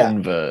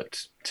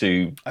convert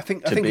to. I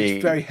think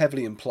it's very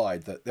heavily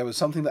implied that there was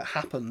something that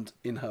happened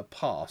in her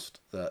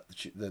past that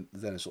then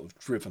has sort of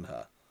driven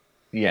her.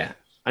 Yeah,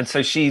 and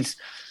so she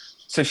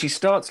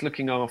starts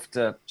looking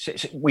after.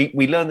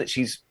 We learn that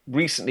she's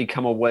recently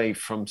come away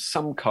from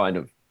some kind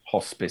of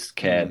hospice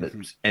care that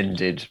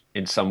ended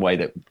in some way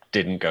that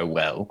didn't go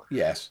well.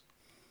 Yes.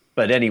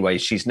 But anyway,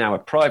 she's now a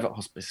private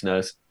hospice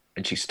nurse,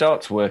 and she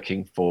starts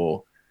working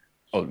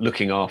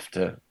looking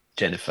after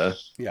Jennifer,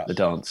 the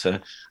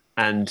dancer,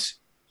 and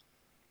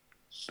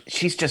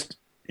she's just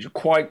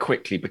quite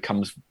quickly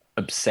becomes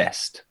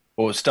obsessed,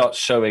 or starts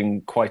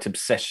showing quite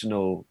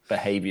obsessional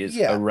behaviours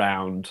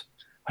around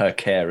her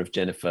care of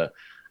Jennifer.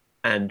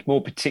 And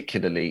more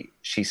particularly,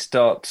 she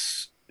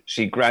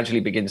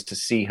gradually begins to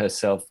see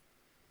herself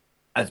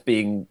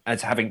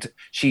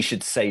she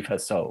should save her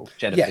soul,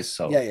 Jennifer's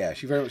soul. Yeah.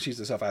 She very much sees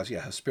herself as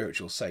her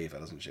spiritual savior,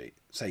 doesn't she?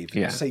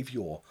 Savior.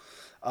 Savior.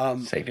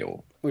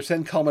 Which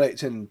then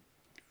culminates in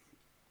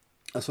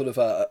a sort of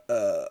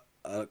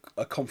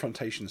a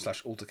confrontation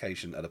 /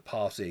 altercation at a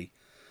party,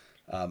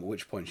 at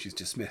which point she's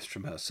dismissed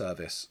from her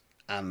service,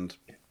 and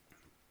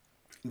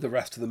the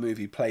rest of the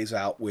movie plays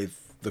out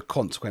with the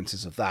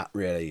consequences of that,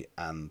 really,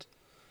 and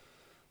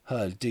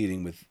her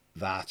dealing with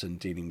that and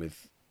dealing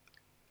with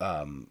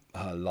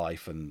her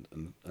life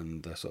and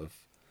the sort of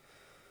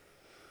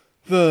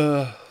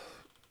the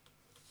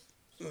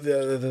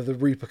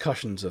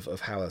repercussions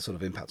of how that sort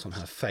of impacts on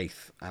her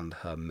faith and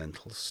her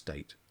mental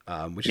state,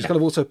 which is kind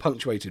of also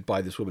punctuated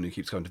by this woman who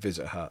keeps going to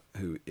visit her,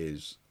 who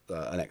is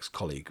an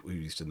ex-colleague who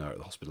used to know her at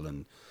the hospital.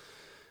 And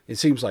it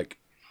seems like,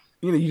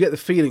 you get the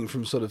feeling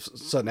from sort of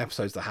certain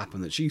episodes that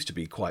happen that she used to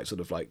be quite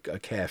sort of like a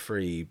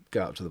carefree,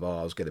 go up to the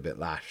bars, get a bit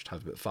lashed,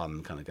 have a bit of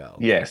fun kind of girl.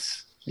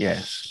 Yes,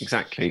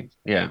 exactly.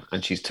 Yeah,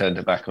 and she's turned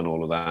her back on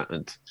all of that.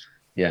 And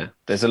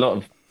there's a lot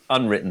of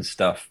unwritten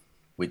stuff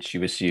which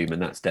you assume,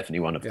 and that's definitely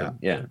one of them.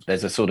 Yeah,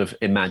 there's a sort of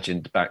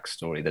imagined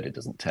backstory that it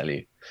doesn't tell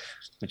you,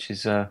 which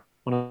is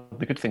one of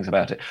the good things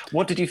about it.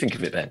 What did you think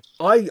of it, Ben?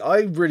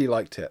 I really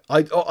liked it.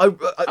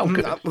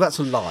 That's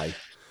a lie.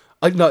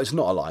 No, it's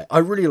not a lie. I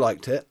really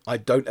liked it. I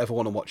don't ever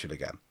want to watch it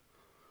again.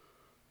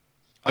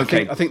 I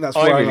think that's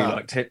where I really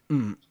liked it.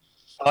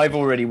 I've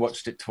already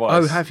watched it twice.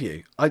 Oh, have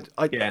you?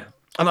 Yeah.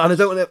 And I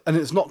don't want to, and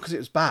it's not because it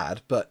was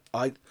bad, but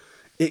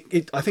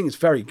I think it's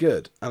very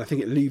good, and I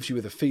think it leaves you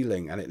with a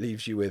feeling, and it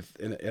leaves you with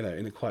in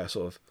a quite a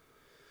sort of.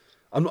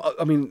 I'm not,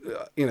 I mean,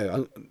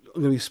 I'm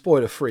going to be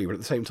spoiler free, but at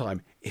the same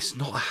time, it's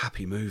not a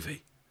happy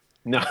movie.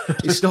 No,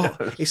 It's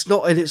not. It's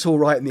not an "It's all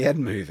right in the end"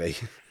 movie.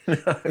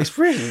 It's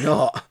really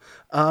not.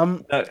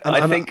 No,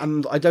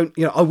 And I don't.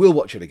 I will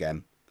watch it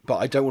again, but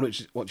I don't want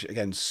to watch it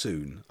again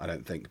soon. I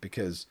don't think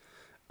because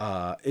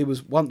it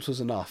was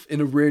enough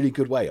in a really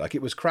good way. Like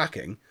it was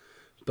cracking,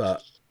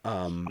 but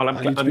I'm I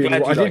need to glad be you in the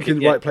like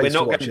it. right place We're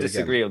not to watch going to it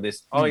disagree again. on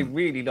this. I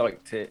really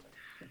liked it.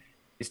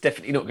 It's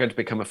definitely not going to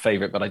become a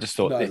favourite, but I just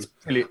thought No. it's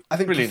brilliant. I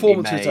think brilliantly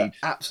performances made.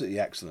 are absolutely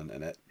excellent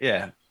in it.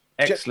 Yeah,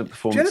 excellent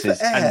performances.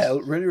 Jennifer and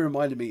Aniston really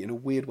reminded me in a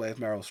weird way of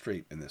Meryl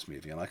Streep in this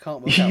movie, and I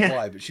can't work out Yeah.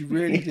 why, but she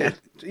really did,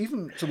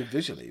 even sort of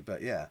visually.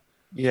 But yeah,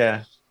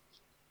 yeah,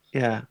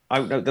 yeah.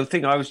 The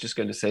thing I was just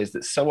going to say is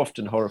that so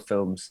often horror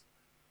films,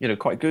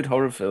 quite good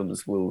horror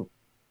films will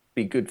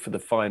be good for the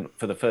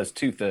first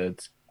two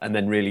thirds and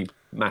then really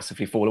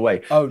massively fall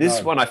away. Oh, This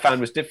no. one I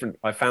found was different.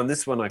 I found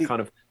this one I kind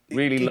of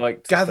really it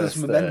liked. gathers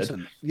the first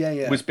momentum. third,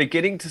 Yeah. was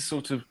beginning to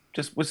sort of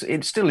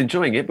it's still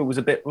enjoying it, but was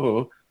a bit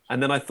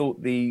and then I thought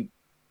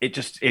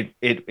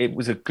it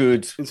was a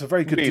good, It's a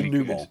very good really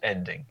denouement. good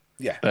ending.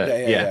 Yeah, But,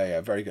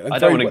 yeah, very good. And I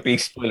very don't want to well- be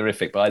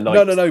spoilerific, but I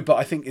like No, but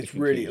I think it's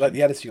really conclusion. like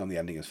the editing on the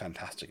ending is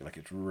fantastic. Like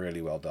it's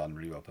really well done,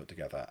 really well put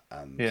together,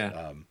 and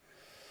Yeah.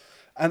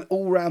 and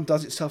all round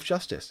does itself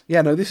justice.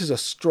 Yeah, no, this is a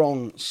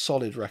strong,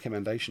 solid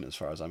recommendation as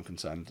far as I'm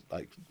concerned.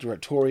 Like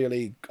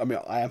directorially, I mean,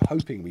 I am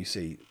hoping we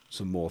see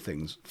some more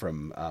things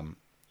from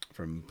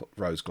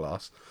Rose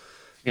Glass,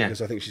 Yeah.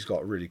 because I think she's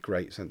got a really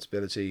great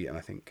sensibility, and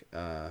I think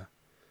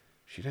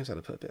she knows how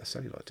to put a bit of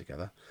celluloid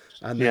together.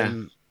 And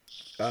then,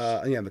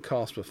 the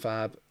cast were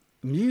fab.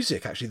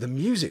 Music, actually, the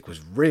music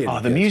was really Oh,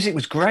 the good. music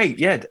was great.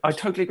 Yeah, I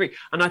totally agree.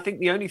 And I think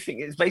the only thing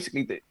is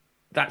basically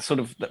that sort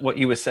of what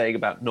you were saying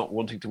about not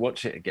wanting to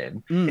watch it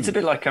again. It's a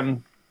bit like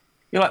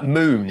like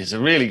Moon is a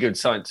really good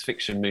science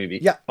fiction movie.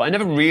 Yeah. But I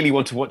never really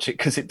want to watch it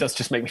because it does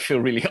just make me feel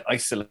really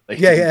isolated.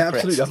 Yeah, and depressed.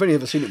 absolutely. I've only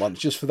ever seen it once,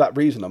 just for that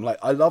reason. I'm like,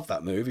 I love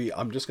that movie.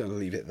 I'm just going to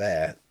leave it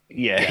there.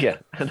 Yeah.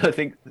 And I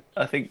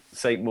think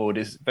Saint Maud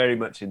is very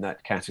much in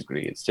that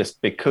category. It's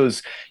just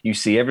because you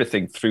see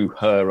everything through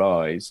her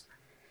eyes,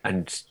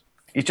 and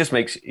it just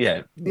makes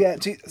Yeah.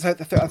 So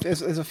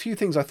there's a few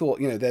things I thought.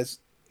 There's,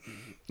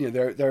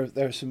 there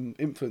are some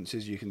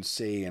influences you can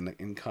see, and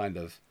in kind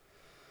of,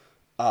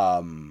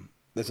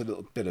 there's a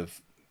little bit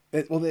of,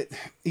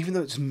 even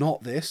though it's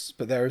not this,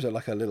 but there is a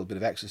little bit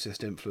of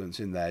Exorcist influence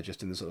in there,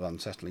 just in the sort of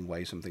unsettling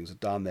way some things are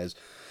done. There's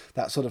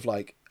that sort of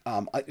like,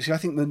 I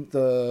think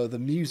the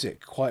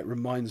music quite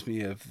reminds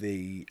me of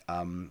the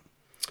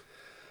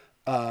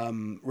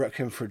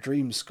Requiem for a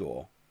Dream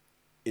score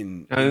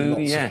in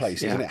lots of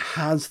places, and it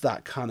has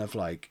that kind of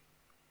like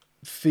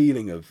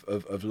feeling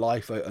of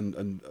life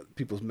and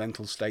people's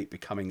mental state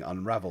becoming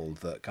unraveled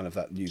that kind of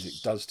that music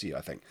does to you,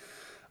 I think.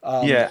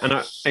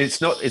 and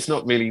it's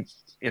not really,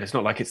 it's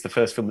not like it's the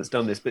first film that's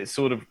done this, but it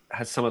sort of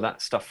has some of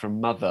that stuff from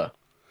Mother,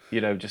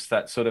 just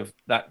that sort of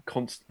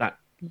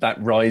that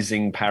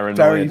rising paranoia,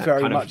 Very, that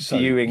very kind much of so,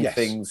 viewing yes.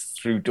 things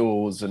through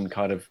doors and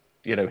kind of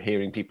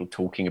hearing people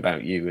talking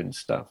about you and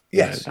stuff.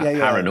 Yes, that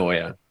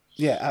paranoia.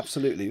 Yeah,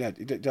 absolutely. No,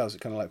 it does.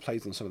 It kind of like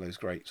plays on some of those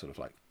great sort of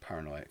like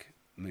paranoid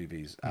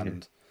movies,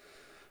 and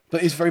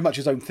but it's very much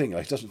his own thing.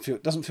 Like, it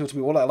doesn't feel to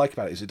me. What I like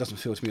about it is it doesn't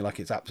feel to me like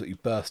it's absolutely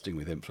bursting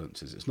with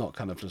influences. It's not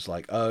kind of just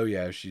like, oh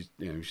yeah, she's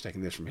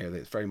taking this from here.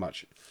 It's very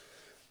much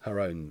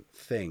her own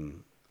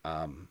thing,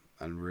 and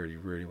really,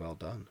 really well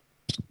done.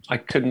 I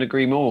couldn't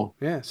agree more.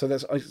 Yeah, so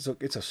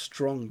it's a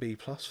strong B+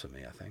 for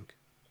me, I think.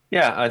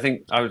 Yeah, I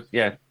think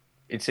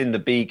it's in the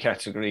B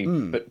category,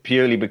 but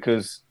purely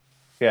because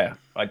I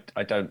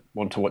don't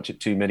want to watch it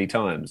too many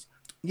times.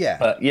 Yeah,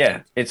 But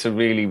yeah, it's a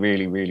really,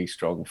 really, really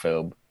strong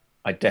film.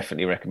 I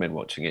definitely recommend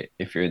watching it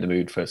if you're in the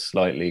mood for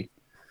slightly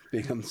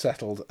being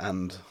unsettled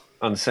and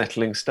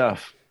unsettling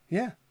stuff.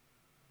 yeah.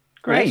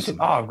 Great. Awesome.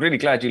 Oh, I'm really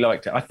glad you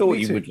liked it. I thought Me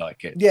you too. would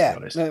like it. Yeah, To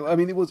be honest. no, I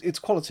mean it's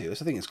quality. That's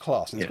the thing. It's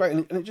class, and it's Yeah.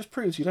 great, and it just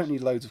proves you don't need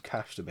loads of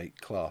cash to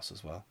make class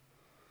as well.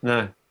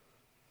 No.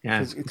 Yeah,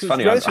 'Cause it's it's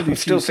funny. relatively I'm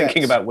still few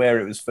thinking sets. about where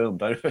it was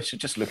filmed. I should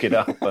just look it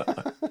up.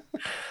 But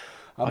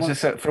I was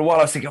just for a while.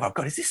 I was thinking, oh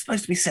God, is this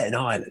supposed to be set in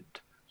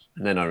Ireland?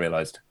 And then I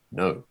realised,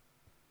 no.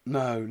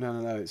 No.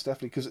 It's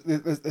definitely because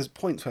there's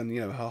points when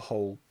her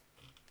whole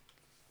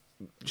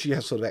she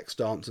has sort of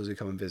ex-dancers who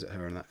come and visit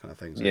her and that kind of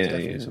thing. So it's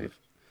definitely sort of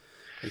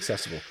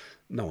accessible.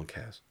 No one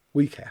cares.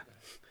 We care,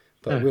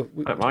 but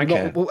I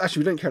care. Well,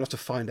 actually, we don't care enough to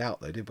find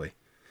out, though, did we?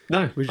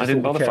 No, We I didn't thought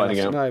we'd bother care finding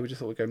enough out. to- No, we just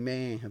thought we'd go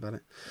meh about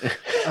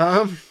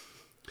it.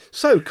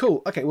 So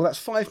cool. Okay, well that's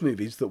 5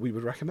 movies that we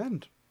would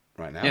recommend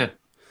right now. Yeah,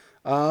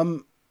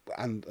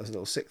 And there's a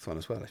little 6th one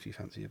as well if you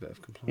fancy a bit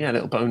of compliance. yeah, a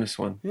little bonus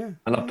one. Yeah.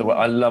 I love the way.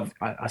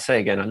 I say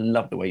again, I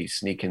love the way you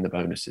sneak in the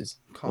bonuses.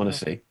 Can't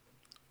Honestly,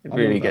 it I'm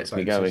really all about gets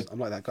me bonuses. going. I'm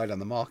like that guy down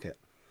the market.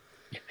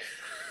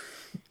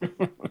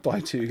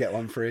 Buy 2 get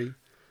 1 free,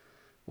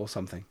 or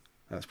something.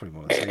 That's probably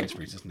more like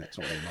Sainsbury's, isn't it? It's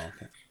not really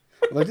market.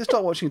 Well, I did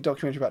start watching a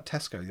documentary about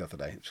Tesco the other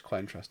day, which is quite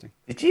interesting.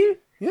 Did you?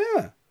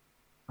 Yeah.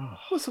 Oh,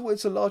 Well,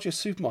 it's the largest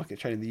supermarket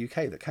chain in the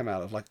UK that came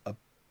out of like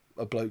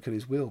a bloke and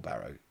his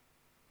wheelbarrow.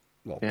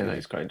 Well, yeah,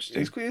 that's quite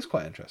interesting. it's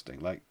quite interesting.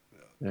 Like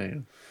Yeah.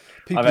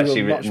 people I've who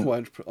actually are much written.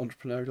 more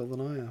entrepreneurial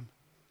than I am.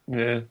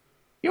 Yeah.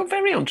 You're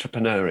very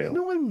entrepreneurial.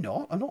 No, I'm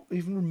not. I'm not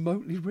even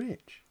remotely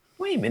rich.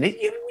 Wait a minute,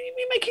 you're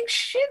making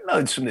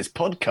shitloads from this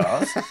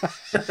podcast.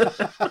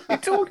 What are you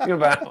talking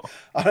about?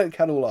 I don't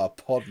count all our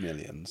pod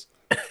millions.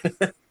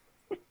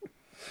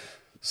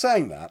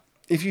 Saying that,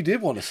 if you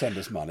did want to send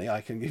us money,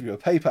 I can give you a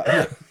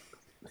PayPal.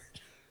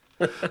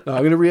 No,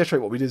 I'm going to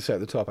reiterate what we did say at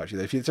the top,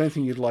 actually. If there's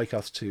anything you'd like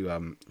us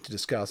to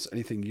discuss,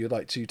 anything you'd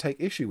like to take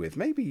issue with,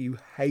 maybe you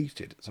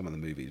hated some of the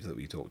movies that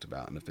we talked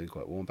about and have been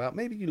quite warm about.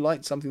 Maybe you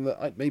liked something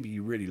that maybe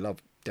you really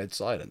love Dead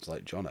Silence,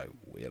 like Jono,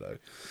 weirdo.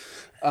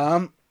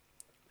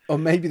 Or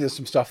maybe there's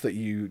some stuff that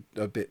you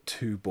are a bit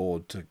too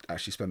bored to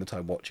actually spend the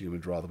time watching and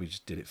would rather we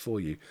just did it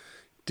for you.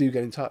 Do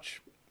get in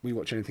touch.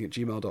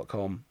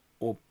 WeWatchAnything@gmail.com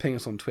or ping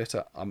us on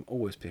Twitter. I'm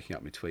always picking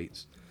up my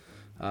tweets.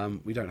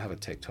 We don't have a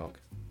TikTok.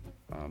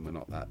 We're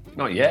not that.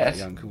 Not yet.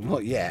 Young, cool.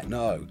 Not yet,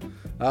 no.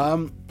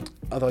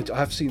 Although I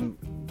have seen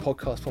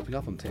podcasts popping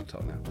up on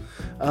TikTok now.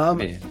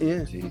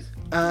 Yeah. Jeez.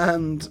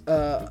 And,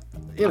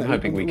 I'm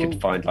hoping we could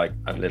find like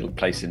a little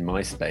place in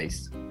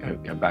MySpace.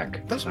 Go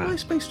back. Does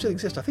MySpace still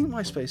exist? I think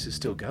MySpace is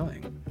still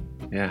going.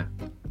 Yeah.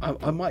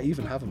 I might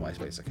even have a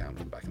MySpace account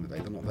from back in the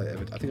day, but not that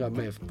ever. I think I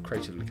may have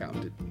created an account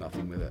and did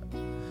nothing with it.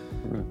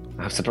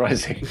 How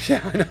surprising.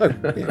 Yeah, I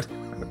know. Weird.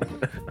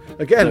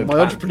 Again, my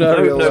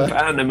entrepreneurial. No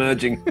pattern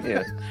emerging.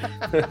 Yeah.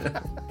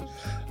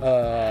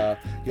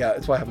 Yeah,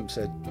 that's why I haven't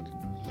said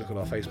look on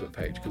our Facebook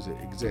page because it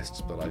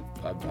exists, but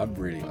I'm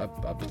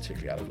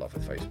particularly out of love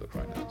with Facebook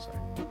right now, so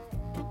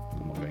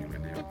I'm not going anywhere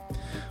near it.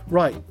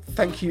 Right,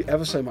 thank you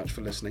ever so much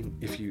for listening,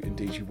 if you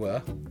indeed you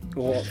were,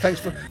 or thanks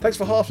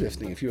for half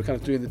listening if you were kind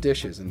of doing the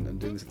dishes and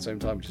doing this at the same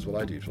time, which is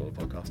what I do for all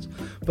the podcasts.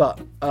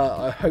 But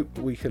I hope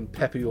we can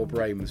pepper your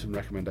brain with some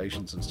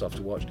recommendations and stuff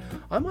to watch.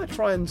 I might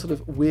try and sort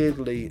of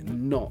weirdly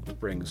not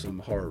bring some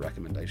horror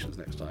recommendations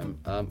next time,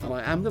 and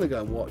I am going to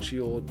go and watch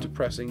your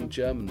depressing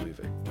German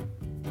movie.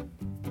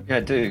 Yeah,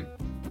 do.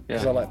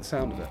 Because Yeah. I like the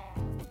sound of it.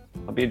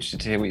 I'll be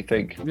interested to hear what you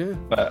think. Yeah.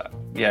 But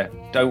yeah,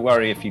 don't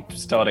worry if you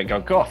start it and go,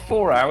 God,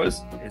 4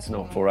 hours. It's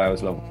not 4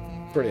 hours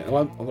long. Brilliant.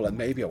 Well,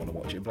 maybe I want to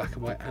watch it in black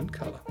and white and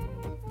colour.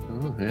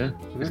 Oh, yeah.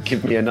 Just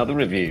give me another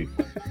review.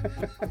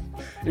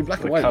 In black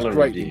and The white, it was colour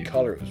great. review. In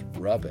colour, it was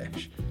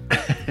rubbish.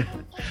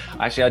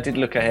 Actually, I did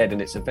look ahead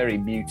and it's a very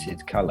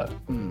muted colour.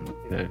 You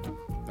know,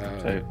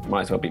 so it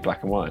might as well be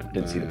black and white. I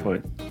didn't see the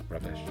point.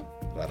 Rubbish.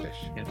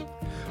 Yeah.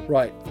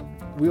 Right.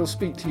 We'll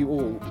speak to you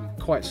all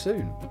quite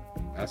soon,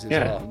 as is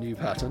Yeah. our new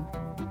pattern.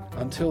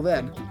 Until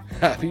then,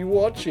 happy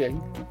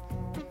watching.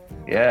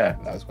 Yeah.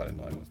 That was quite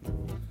annoying, wasn't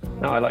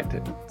it? No, I liked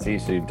it. See you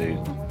soon,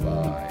 dude.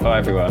 Bye. Bye,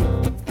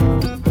 everyone.